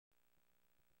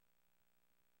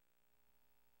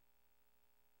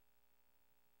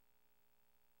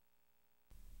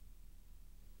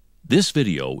This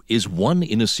video is one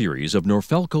in a series of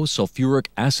Norfelco sulfuric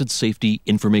acid safety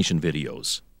information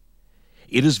videos.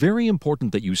 It is very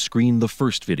important that you screen the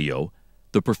first video,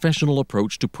 The Professional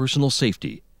Approach to Personal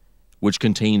Safety, which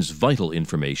contains vital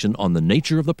information on the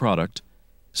nature of the product,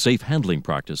 safe handling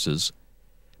practices,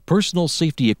 personal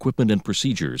safety equipment and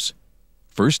procedures,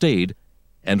 first aid,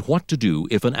 and what to do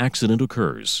if an accident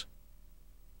occurs.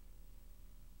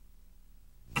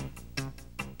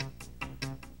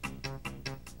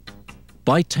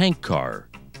 By tank car,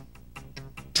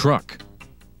 truck,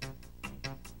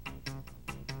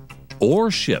 or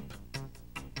ship.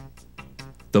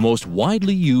 The most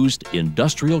widely used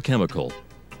industrial chemical,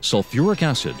 sulfuric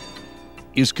acid,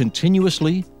 is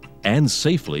continuously and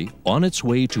safely on its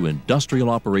way to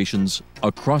industrial operations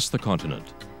across the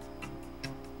continent.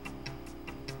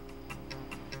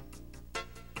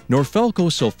 Norfelco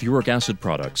sulfuric acid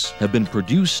products have been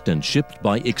produced and shipped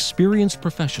by experienced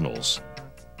professionals.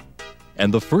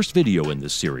 And the first video in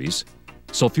this series,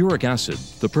 Sulfuric Acid,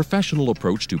 the Professional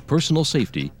Approach to Personal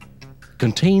Safety,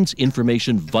 contains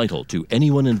information vital to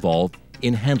anyone involved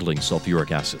in handling sulfuric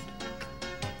acid.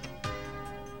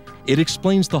 It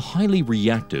explains the highly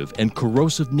reactive and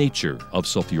corrosive nature of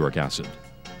sulfuric acid.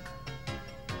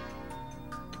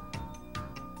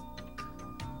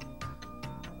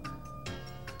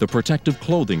 The protective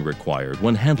clothing required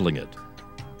when handling it,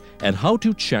 and how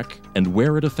to check and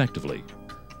wear it effectively.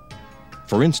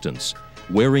 For instance,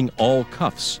 wearing all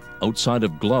cuffs outside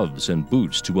of gloves and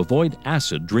boots to avoid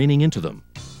acid draining into them.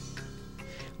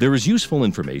 There is useful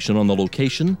information on the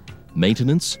location,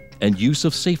 maintenance, and use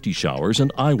of safety showers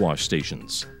and eye wash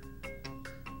stations.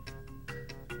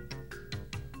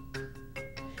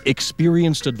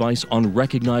 Experienced advice on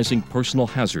recognizing personal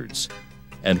hazards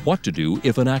and what to do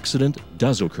if an accident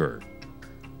does occur.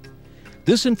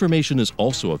 This information is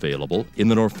also available in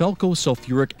the Norfelco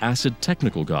Sulfuric Acid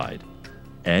Technical Guide,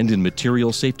 and in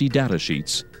material safety data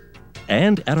sheets,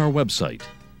 and at our website,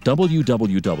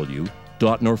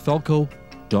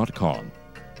 www.norfelco.com.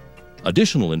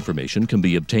 Additional information can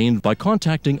be obtained by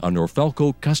contacting a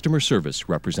Norfelco customer service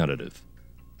representative.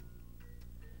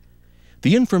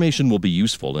 The information will be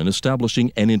useful in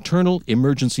establishing an internal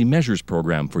emergency measures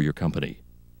program for your company.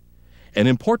 An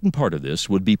important part of this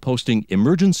would be posting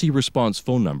emergency response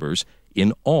phone numbers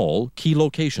in all key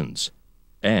locations,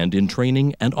 and in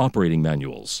training and operating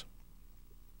manuals.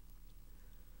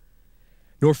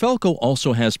 Norfelco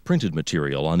also has printed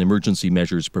material on emergency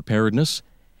measures preparedness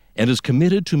and is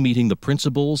committed to meeting the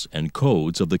principles and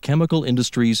codes of the chemical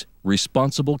industry's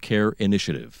Responsible Care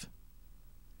Initiative.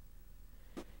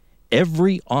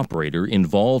 Every operator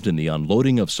involved in the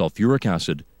unloading of sulfuric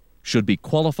acid should be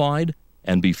qualified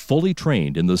and be fully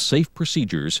trained in the safe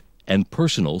procedures and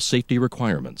personal safety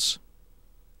requirements.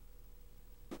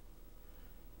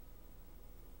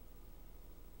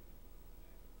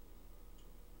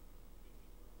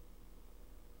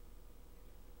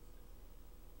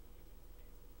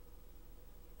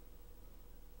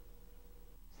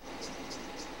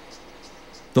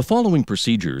 The following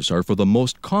procedures are for the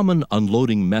most common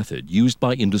unloading method used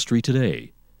by industry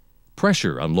today: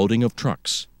 pressure unloading of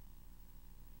trucks.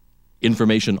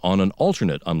 Information on an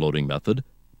alternate unloading method,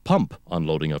 pump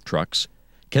unloading of trucks,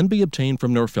 can be obtained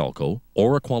from Norfelco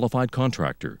or a qualified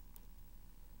contractor.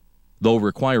 Though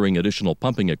requiring additional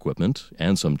pumping equipment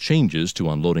and some changes to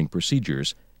unloading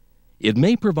procedures, it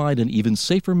may provide an even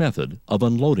safer method of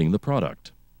unloading the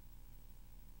product.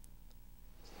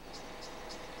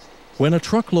 When a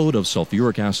truckload of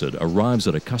sulfuric acid arrives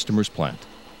at a customer's plant,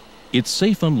 its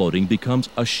safe unloading becomes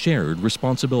a shared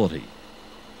responsibility.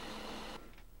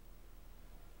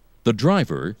 The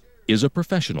driver is a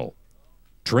professional,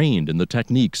 trained in the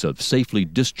techniques of safely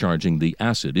discharging the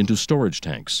acid into storage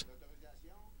tanks.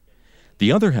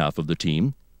 The other half of the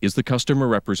team is the customer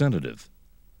representative,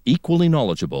 equally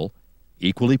knowledgeable,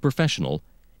 equally professional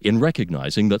in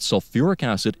recognizing that sulfuric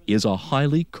acid is a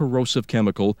highly corrosive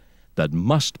chemical that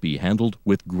must be handled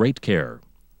with great care.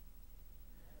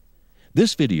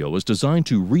 This video is designed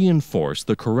to reinforce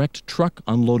the correct truck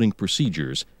unloading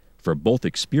procedures for both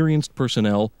experienced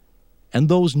personnel and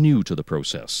those new to the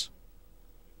process.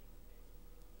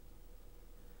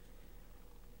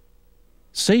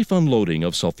 Safe unloading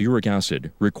of sulfuric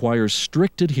acid requires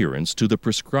strict adherence to the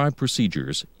prescribed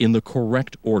procedures in the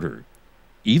correct order,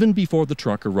 even before the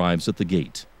truck arrives at the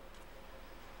gate.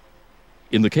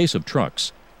 In the case of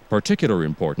trucks, particular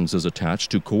importance is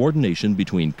attached to coordination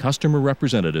between customer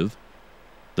representative,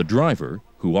 the driver,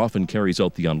 who often carries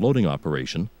out the unloading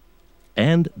operation,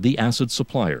 and the acid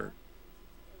supplier.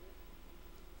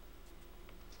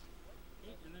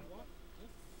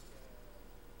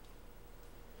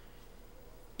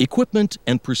 Equipment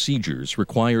and procedures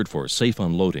required for safe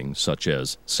unloading, such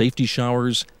as safety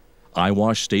showers,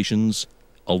 eyewash stations,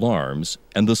 alarms,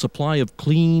 and the supply of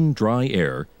clean, dry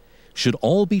air, should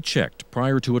all be checked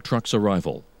prior to a truck's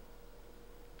arrival.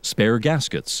 Spare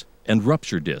gaskets and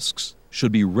rupture discs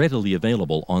should be readily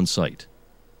available on site.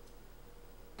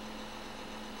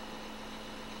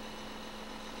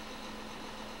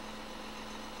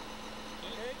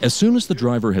 As soon as the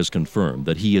driver has confirmed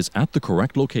that he is at the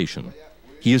correct location,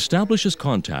 he establishes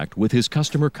contact with his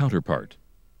customer counterpart.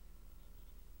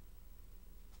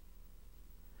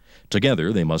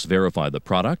 Together, they must verify the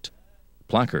product,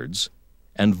 placards,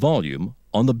 and volume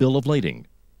on the bill of lading,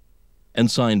 and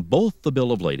sign both the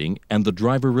bill of lading and the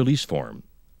driver release form.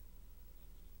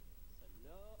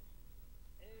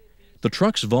 The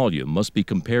truck's volume must be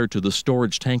compared to the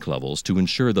storage tank levels to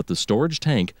ensure that the storage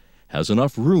tank has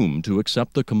enough room to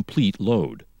accept the complete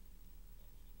load.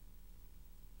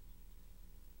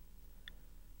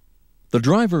 The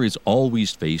driver is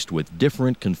always faced with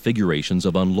different configurations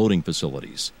of unloading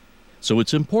facilities, so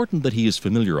it's important that he is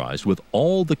familiarized with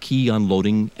all the key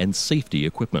unloading and safety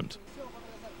equipment.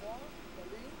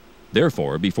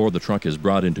 Therefore, before the truck is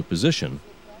brought into position,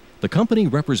 the company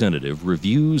representative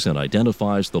reviews and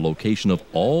identifies the location of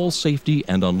all safety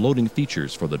and unloading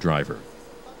features for the driver.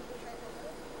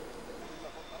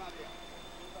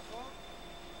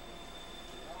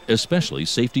 Especially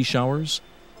safety showers,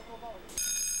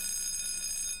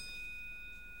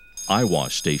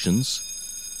 eyewash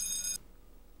stations,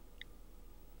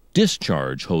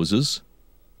 discharge hoses,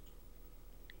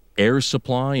 air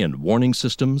supply and warning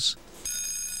systems,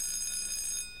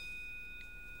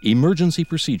 emergency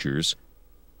procedures,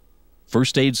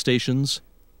 first aid stations,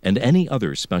 and any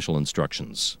other special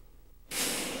instructions.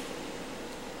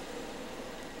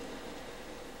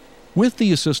 With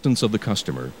the assistance of the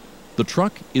customer, the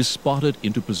truck is spotted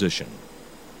into position.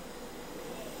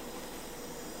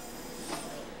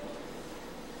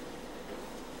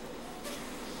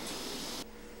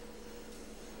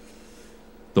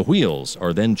 The wheels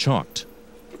are then chalked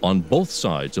on both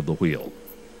sides of the wheel,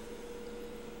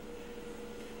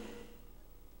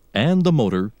 and the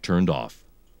motor turned off.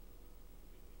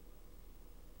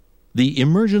 The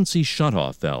emergency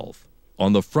shutoff valve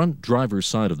on the front driver's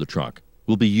side of the truck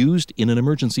will be used in an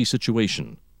emergency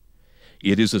situation.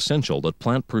 It is essential that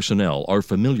plant personnel are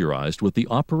familiarized with the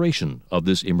operation of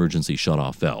this emergency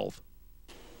shutoff valve.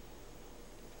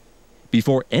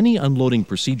 Before any unloading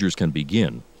procedures can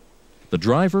begin, the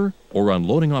driver or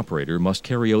unloading operator must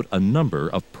carry out a number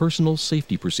of personal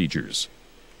safety procedures.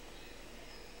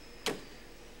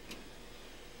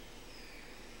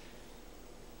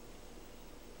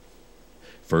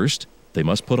 First, they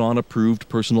must put on approved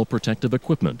personal protective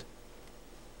equipment.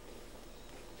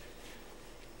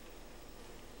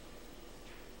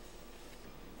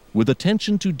 With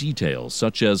attention to details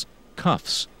such as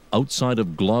cuffs outside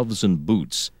of gloves and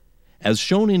boots, as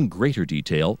shown in greater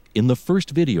detail in the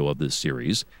first video of this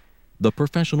series, The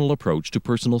Professional Approach to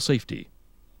Personal Safety.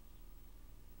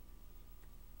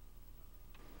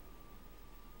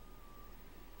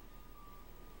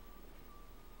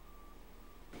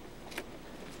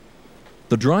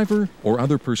 The driver or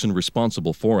other person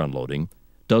responsible for unloading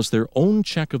does their own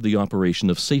check of the operation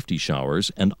of safety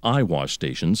showers and eyewash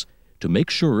stations to make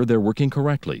sure they're working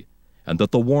correctly and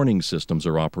that the warning systems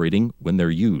are operating when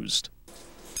they're used.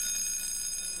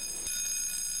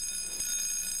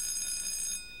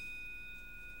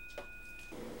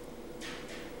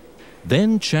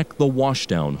 Then check the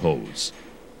washdown hose.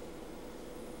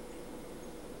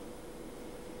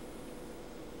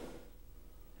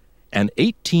 An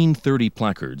 1830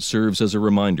 placard serves as a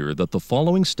reminder that the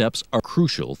following steps are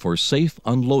crucial for safe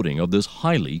unloading of this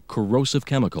highly corrosive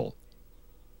chemical.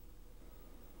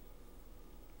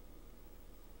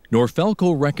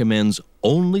 Norfelco recommends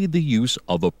only the use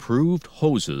of approved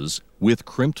hoses with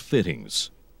crimped fittings.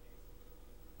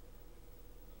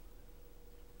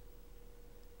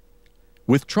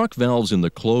 With truck valves in the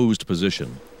closed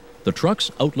position, the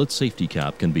truck's outlet safety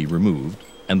cap can be removed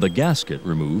and the gasket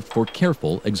removed for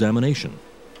careful examination.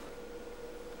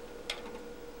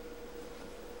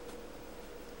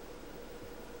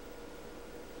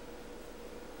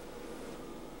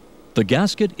 The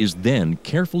gasket is then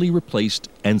carefully replaced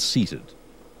and seated.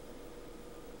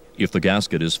 If the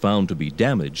gasket is found to be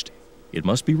damaged, it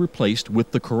must be replaced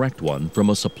with the correct one from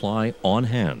a supply on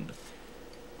hand.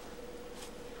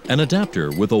 An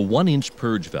adapter with a 1-inch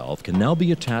purge valve can now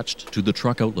be attached to the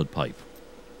truck outlet pipe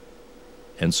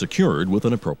and secured with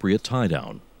an appropriate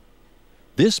tie-down.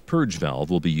 This purge valve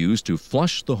will be used to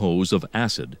flush the hose of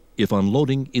acid if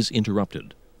unloading is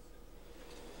interrupted.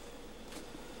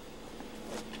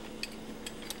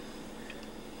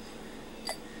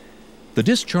 The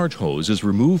discharge hose is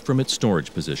removed from its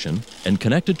storage position and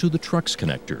connected to the truck's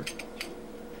connector.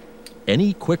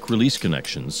 Any quick release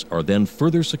connections are then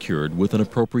further secured with an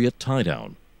appropriate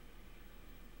tie-down.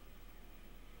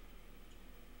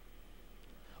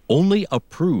 Only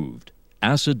approved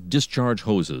acid discharge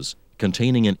hoses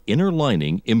containing an inner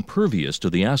lining impervious to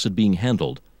the acid being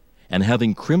handled and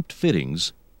having crimped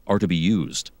fittings are to be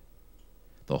used.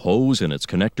 The hose and its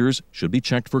connectors should be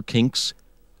checked for kinks,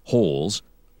 holes,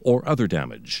 or other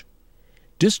damage.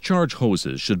 Discharge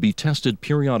hoses should be tested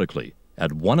periodically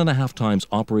at 1.5 times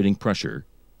operating pressure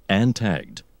and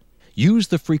tagged. Use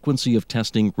the frequency of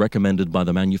testing recommended by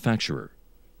the manufacturer.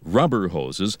 Rubber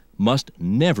hoses must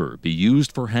never be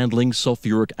used for handling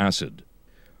sulfuric acid.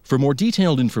 For more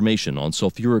detailed information on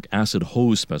sulfuric acid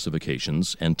hose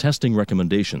specifications and testing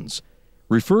recommendations,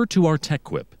 refer to our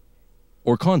TechQuip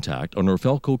or contact a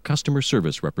Norfelco customer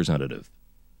service representative.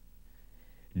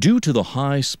 Due to the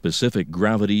high specific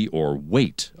gravity or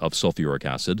weight of sulfuric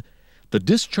acid, the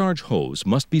discharge hose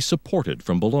must be supported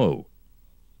from below.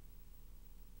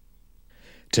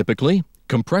 Typically,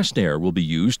 compressed air will be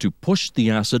used to push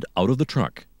the acid out of the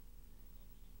truck.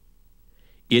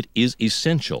 It is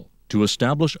essential to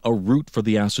establish a route for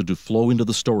the acid to flow into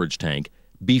the storage tank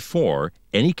before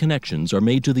any connections are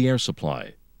made to the air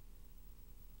supply.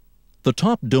 The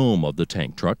top dome of the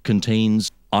tank truck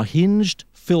contains a hinged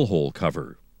fill hole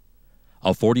cover,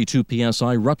 a 42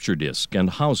 psi rupture disc and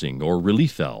housing or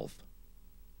relief valve,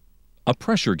 a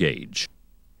pressure gauge,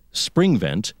 spring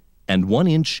vent, and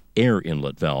 1-inch air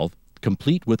inlet valve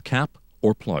complete with cap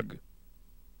or plug.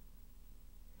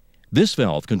 This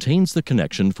valve contains the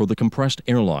connection for the compressed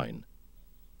air line.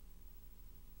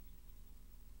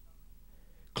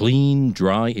 Clean,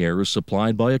 dry air is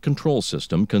supplied by a control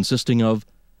system consisting of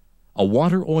a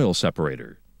water-oil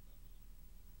separator,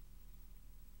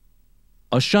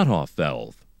 a shutoff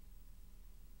valve,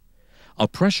 a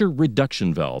pressure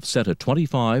reduction valve set at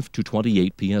 25 to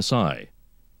 28 psi,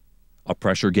 a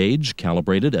pressure gauge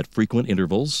calibrated at frequent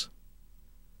intervals,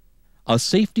 a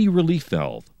safety relief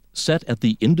valve set at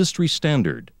the industry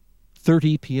standard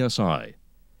 30 psi,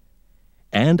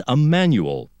 and a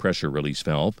manual pressure release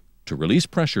valve to release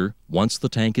pressure once the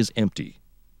tank is empty.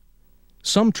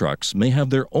 Some trucks may have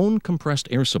their own compressed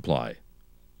air supply.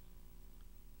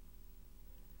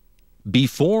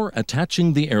 Before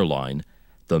attaching the airline,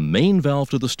 the main valve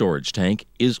to the storage tank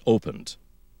is opened.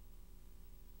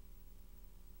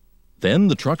 Then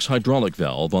the truck's hydraulic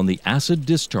valve on the acid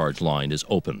discharge line is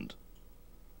opened.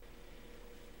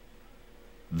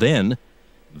 Then,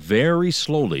 very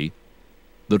slowly,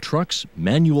 the truck's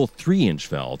manual 3-inch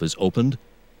valve is opened,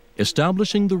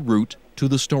 establishing the route to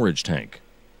the storage tank.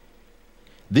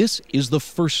 This is the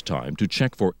first time to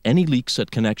check for any leaks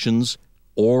at connections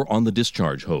or on the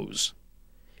discharge hose.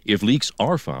 If leaks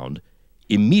are found,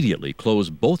 immediately close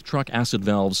both truck acid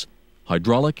valves,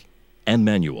 hydraulic and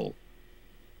manual.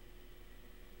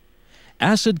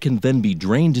 Acid can then be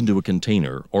drained into a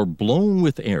container or blown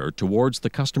with air towards the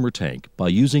customer tank by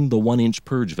using the 1-inch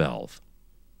purge valve.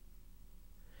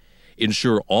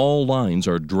 Ensure all lines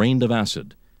are drained of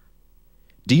acid.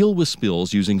 Deal with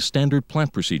spills using standard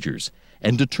plant procedures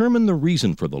and determine the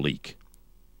reason for the leak.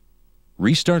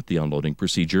 Restart the unloading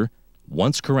procedure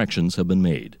once corrections have been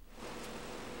made.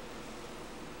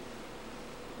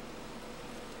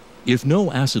 If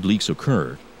no acid leaks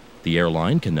occur, the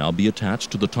airline can now be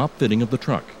attached to the top fitting of the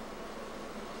truck.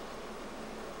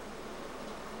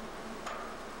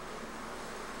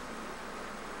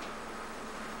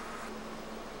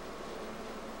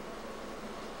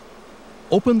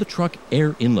 Open the truck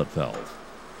air inlet valve.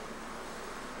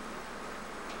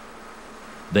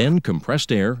 Then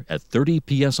compressed air at 30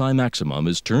 psi maximum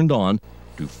is turned on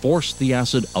to force the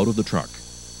acid out of the truck.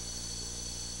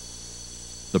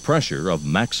 The pressure of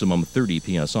maximum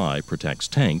 30 psi protects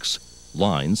tanks,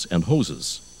 lines, and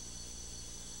hoses.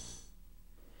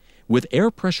 With air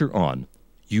pressure on,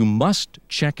 you must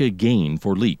check again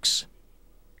for leaks.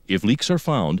 If leaks are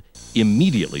found,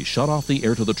 immediately shut off the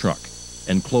air to the truck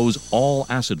and close all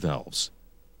acid valves.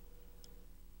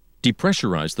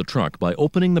 Depressurize the truck by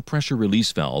opening the pressure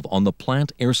release valve on the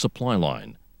plant air supply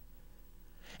line.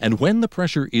 And when the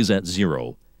pressure is at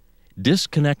 0,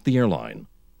 disconnect the airline.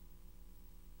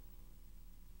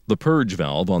 The purge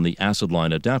valve on the acid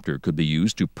line adapter could be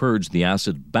used to purge the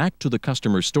acid back to the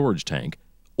customer's storage tank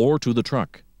or to the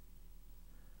truck.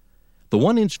 The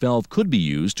 1-inch valve could be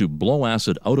used to blow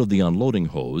acid out of the unloading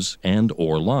hose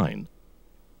and/or line.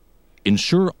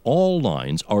 Ensure all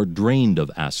lines are drained of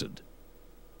acid.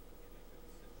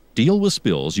 Deal with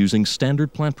spills using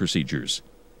standard plant procedures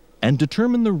and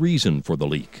determine the reason for the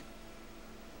leak.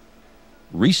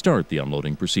 Restart the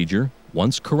unloading procedure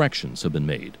once corrections have been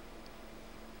made.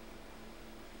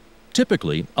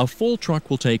 Typically, a full truck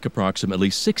will take approximately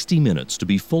 60 minutes to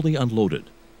be fully unloaded.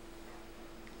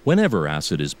 Whenever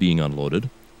acid is being unloaded,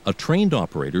 a trained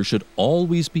operator should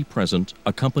always be present,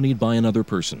 accompanied by another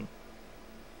person.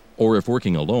 Or if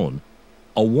working alone,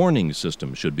 a warning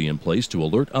system should be in place to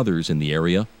alert others in the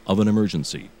area of an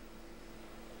emergency.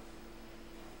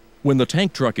 When the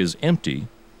tank truck is empty,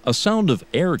 a sound of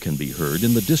air can be heard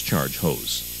in the discharge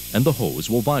hose, and the hose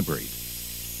will vibrate.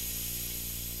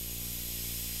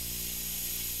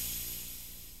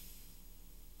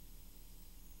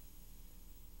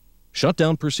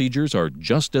 Shutdown procedures are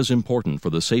just as important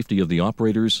for the safety of the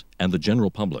operators and the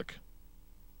general public.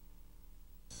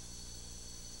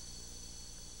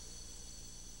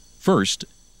 First,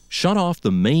 shut off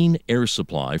the main air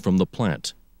supply from the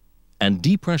plant and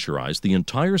depressurize the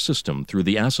entire system through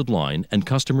the acid line and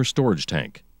customer storage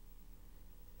tank.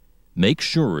 Make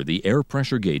sure the air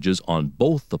pressure gauges on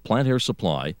both the plant air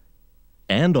supply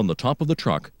and on the top of the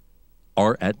truck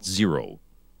are at 0.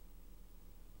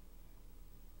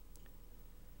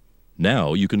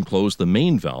 Now you can close the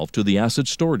main valve to the acid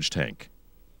storage tank.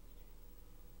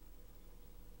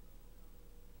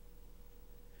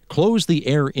 Close the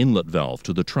air inlet valve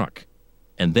to the truck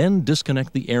and then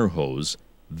disconnect the air hose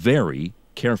very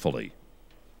carefully.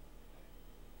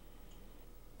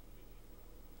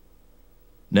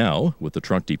 Now, with the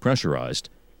truck depressurized,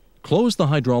 close the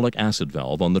hydraulic acid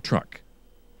valve on the truck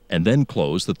and then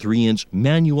close the 3-inch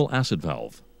manual acid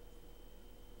valve.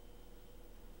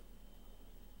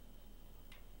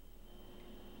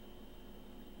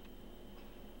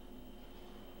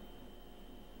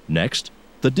 Next,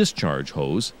 the discharge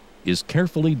hose is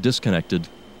carefully disconnected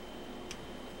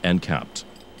and capped.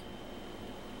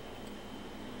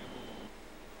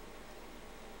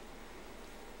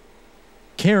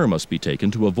 Care must be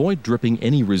taken to avoid dripping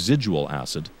any residual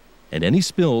acid, and any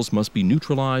spills must be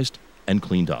neutralized and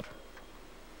cleaned up.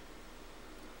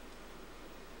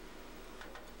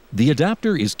 The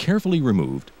adapter is carefully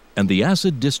removed and the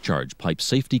acid discharge pipe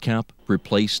safety cap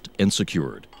replaced and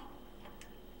secured.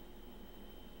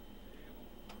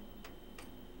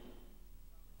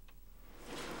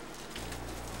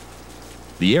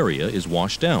 The area is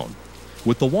washed down,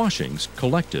 with the washings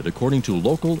collected according to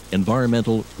local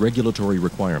environmental regulatory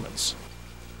requirements.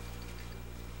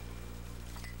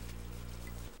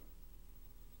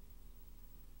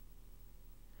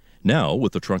 Now,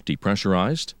 with the truck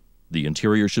depressurized, the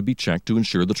interior should be checked to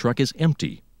ensure the truck is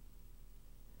empty.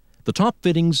 The top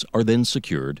fittings are then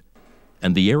secured,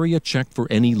 and the area checked for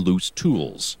any loose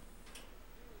tools.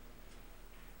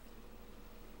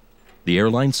 The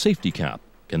airline safety cap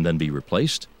can then be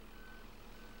replaced,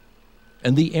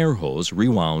 and the air hose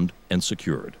rewound and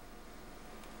secured.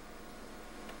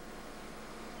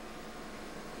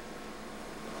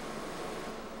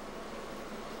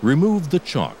 Remove the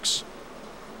chocks.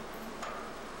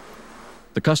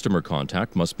 The customer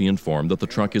contact must be informed that the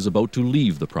truck is about to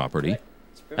leave the property,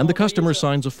 and the customer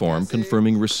signs a form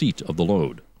confirming receipt of the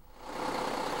load.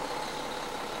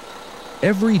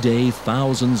 Every day,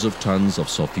 thousands of tons of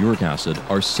sulfuric acid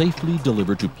are safely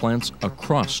delivered to plants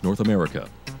across North America.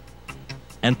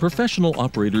 And professional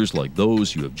operators like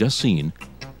those you have just seen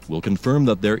will confirm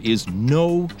that there is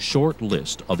no short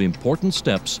list of important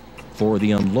steps for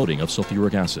the unloading of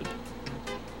sulfuric acid.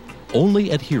 Only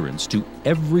adherence to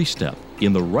every step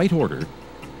in the right order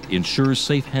ensures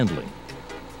safe handling.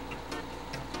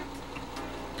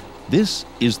 This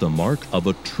is the mark of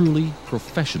a truly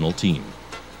professional team.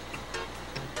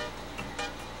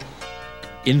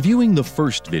 In viewing the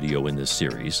first video in this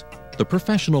series, The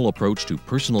Professional Approach to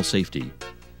Personal Safety,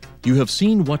 you have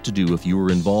seen what to do if you were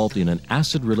involved in an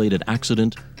acid-related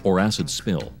accident or acid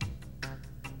spill.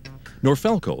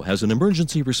 Norfelco has an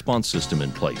emergency response system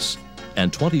in place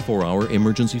and 24-hour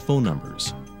emergency phone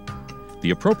numbers.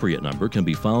 The appropriate number can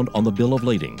be found on the bill of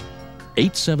lading,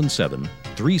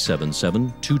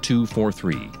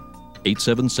 877-377-2243,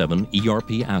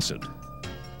 877-ERP-ACID.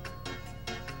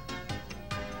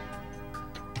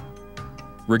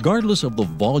 Regardless of the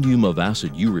volume of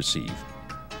acid you receive,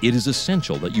 it is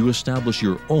essential that you establish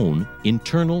your own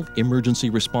internal emergency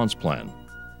response plan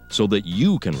so that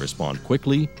you can respond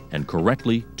quickly and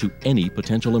correctly to any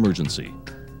potential emergency.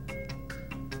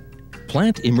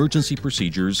 Plant emergency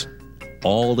procedures,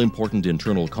 all important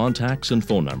internal contacts and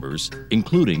phone numbers,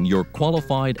 including your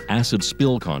qualified acid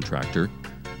spill contractor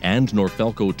and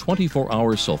Norfelco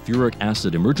 24-hour sulfuric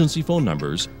acid emergency phone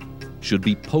numbers, should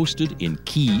be posted in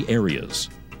key areas.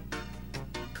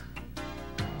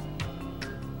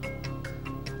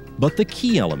 But the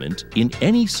key element in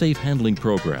any safe handling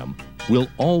program will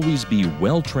always be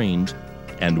well-trained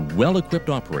and well-equipped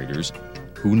operators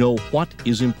who know what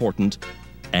is important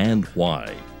and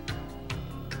why.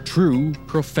 True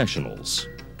professionals.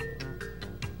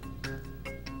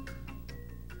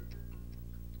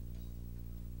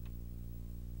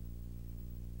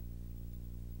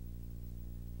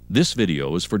 This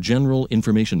video is for general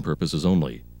information purposes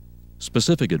only.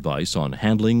 Specific advice on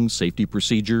handling, safety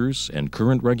procedures, and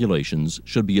current regulations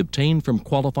should be obtained from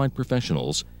qualified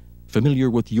professionals familiar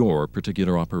with your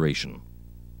particular operation.